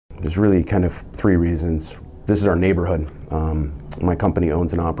There's really kind of three reasons. This is our neighborhood. My company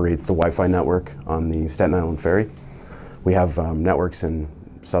owns and operates the Wi-Fi network on the Staten Island Ferry. We have networks in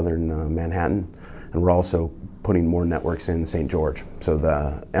southern Manhattan, and we're also putting more networks in St. George, so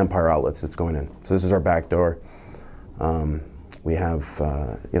the Empire outlets it's going in. So this is our back door. We have,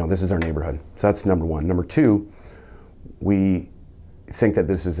 this is our neighborhood. So that's number one. Number two, we think that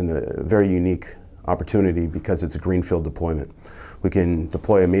this is a very unique opportunity because it's a greenfield deployment. We can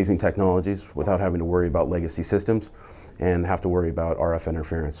deploy amazing technologies without having to worry about legacy systems and have to worry about RF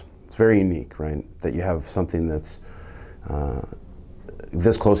interference. It's very unique, right? That you have something that's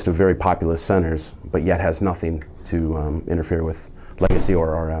this close to very populous centers, but yet has nothing to interfere with legacy or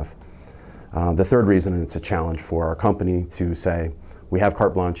RF. The third reason, and it's a challenge for our company to say, we have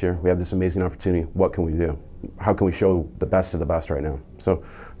carte blanche here, we have this amazing opportunity, what can we do? How can we show the best of the best right now? So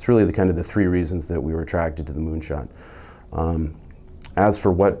it's really the kind of the three reasons that we were attracted to the moonshot. As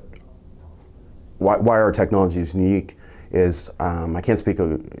for why our technology is unique is, I can't speak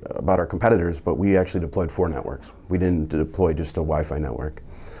about our competitors, but we actually deployed 4 networks. We didn't deploy just a Wi-Fi network.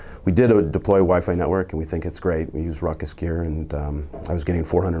 We did deploy a Wi-Fi network, and we think it's great. We use Ruckus gear, and I was getting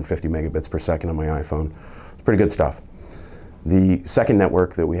 450 megabits per second on my iPhone. It's pretty good stuff. The second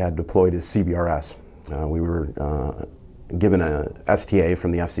network that we had deployed is CBRS. We were given a STA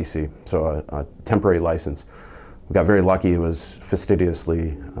from the FCC, so a temporary license. We got very lucky. It was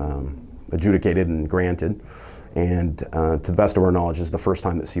fastidiously adjudicated and granted. And to the best of our knowledge, this is the first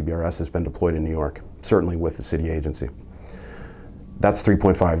time that CBRS has been deployed in New York, certainly with the city agency. That's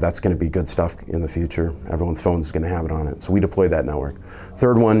 3.5. That's going to be good stuff in the future. Everyone's phone is going to have it on it. So we deployed that network.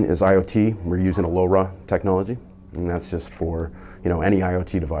 Third one is IoT. We're using a LoRa technology, and that's just for any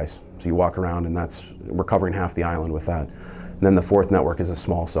IoT device. So you walk around, and we're covering half the island with that. And then the fourth network is a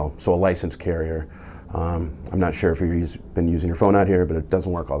small cell, so a licensed carrier. I'm not sure if you've been using your phone out here, but it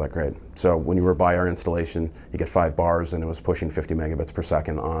doesn't work all that great. So when you were by our installation, you get 5 bars, and it was pushing 50 megabits per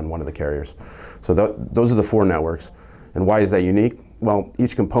second on one of the carriers. So those are the 4 networks. And why is that unique? Well,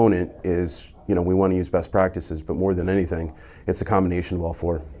 each component is, we want to use best practices, but more than anything, it's a combination of all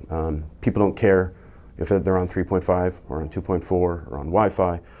 4. People don't care if they're on 3.5 or on 2.4 or on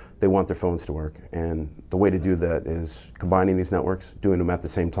Wi-Fi. They want their phones to work, and the way to do that is combining these networks, doing them at the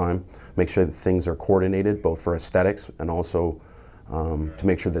same time, make sure that things are coordinated both for aesthetics and also to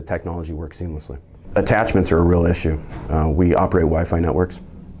make sure that technology works seamlessly. Attachments are a real issue. We operate Wi-Fi networks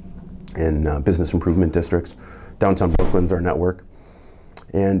in business improvement districts. Downtown Brooklyn's our network,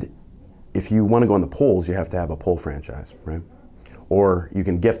 and if you want to go on the poles, you have to have a pole franchise, right? Or you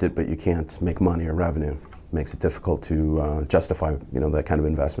can gift it, but you can't make money or revenue. Makes it difficult to justify that kind of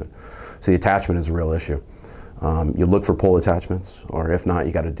investment. So the attachment is a real issue. You look for pole attachments, or if not,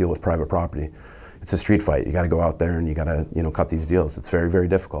 you got to deal with private property. It's a street fight. You got to go out there and you got to cut these deals. It's very, very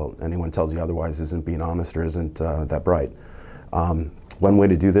difficult. Anyone tells you otherwise isn't being honest or isn't that bright. One way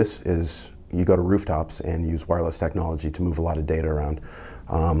to do this is you go to rooftops and use wireless technology to move a lot of data around.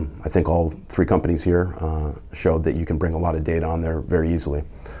 I think all 3 companies here showed that you can bring a lot of data on there very easily.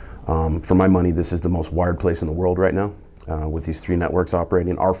 For my money, this is the most wired place in the world right now, with these 3 networks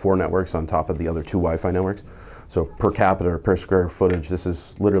operating, our 4 networks on top of the other 2 Wi-Fi networks. So per capita or per square footage, this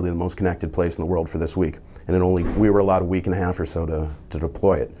is literally the most connected place in the world for this week. And we were allowed a week and a half or so to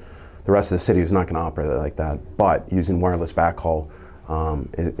deploy it. The rest of the city is not going to operate like that, but using wireless backhaul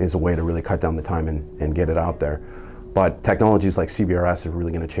is a way to really cut down the time and get it out there. But technologies like CBRS are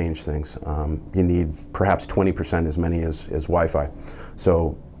really going to change things. You need perhaps 20% as many as Wi-Fi.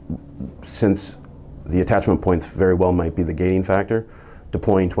 So since the attachment points very well might be the gating factor,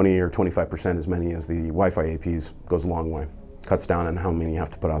 deploying 20 or 25% as many as the Wi-Fi APs goes a long way. Cuts down on how many you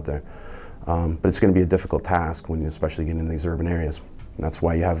have to put out there. But it's going to be a difficult task when you especially get into these urban areas. And that's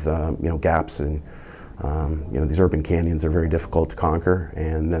why you have gaps, and these urban canyons are very difficult to conquer.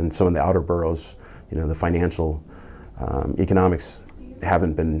 And then some of the outer boroughs, the financial economics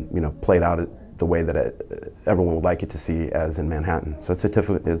haven't been played out the way that everyone would like it to see as in Manhattan. So it's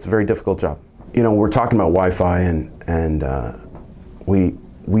a very difficult job. We're talking about Wi-Fi, and we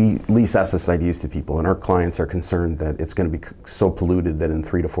lease SSIDs to people, and our clients are concerned that it's going to be so polluted that in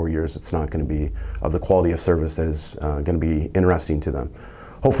 3 to 4 years it's not going to be of the quality of service that is going to be interesting to them.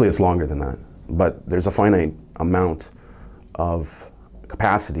 Hopefully it's longer than that, but there's a finite amount of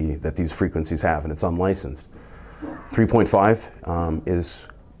capacity that these frequencies have, and it's unlicensed. 3.5 is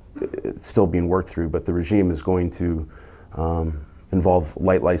still being worked through, but the regime is going to involve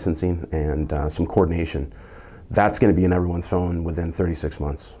light licensing and some coordination. That's going to be in everyone's phone within 36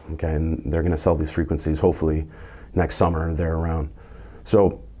 months, okay? And they're going to sell these frequencies hopefully next summer, they're around.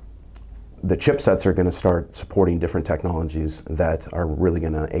 So the chipsets are going to start supporting different technologies that are really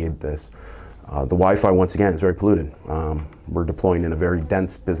going to aid this. The Wi-Fi, once again, is very polluted. We're deploying in a very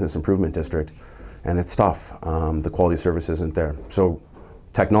dense business improvement district, and it's tough. The quality of service isn't there. So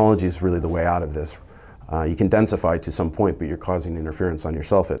technology is really the way out of this. You can densify to some point, but you're causing interference on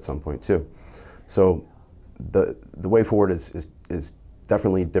yourself at some point too. So the way forward is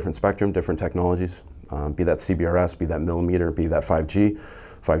definitely different spectrum, different technologies, be that CBRS, be that millimeter, be that 5G.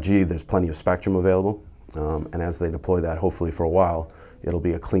 5G, there's plenty of spectrum available, and as they deploy that, hopefully for a while, it'll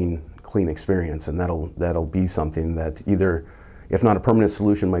be a clean experience, and that'll be something that either, if not a permanent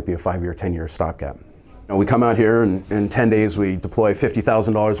solution, might be a 5-year, 10-year stopgap. We come out here and in 10 days we deploy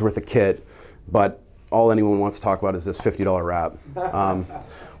 $50,000 worth of kit, but all anyone wants to talk about is this $50 wrap.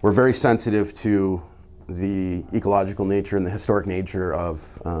 We're very sensitive to the ecological nature and the historic nature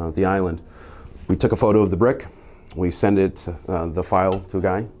of the island. We took a photo of the brick, we send it, the file to a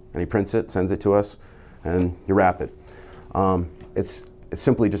guy, and he prints it, sends it to us, and you wrap it. It's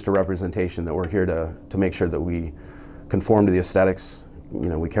simply just a representation that we're here to make sure that we conform to the aesthetics.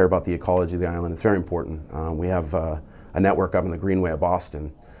 We care about the ecology of the island. It's very important. We have a network up in the Greenway of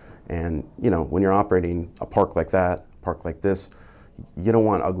Boston, and when you're operating a park like that, a park like this, you don't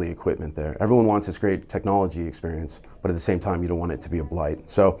want ugly equipment there. Everyone wants this great technology experience, but at the same time, you don't want it to be a blight.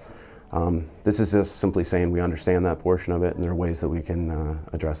 So this is just simply saying we understand that portion of it, and there are ways that we can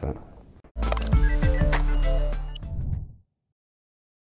address that.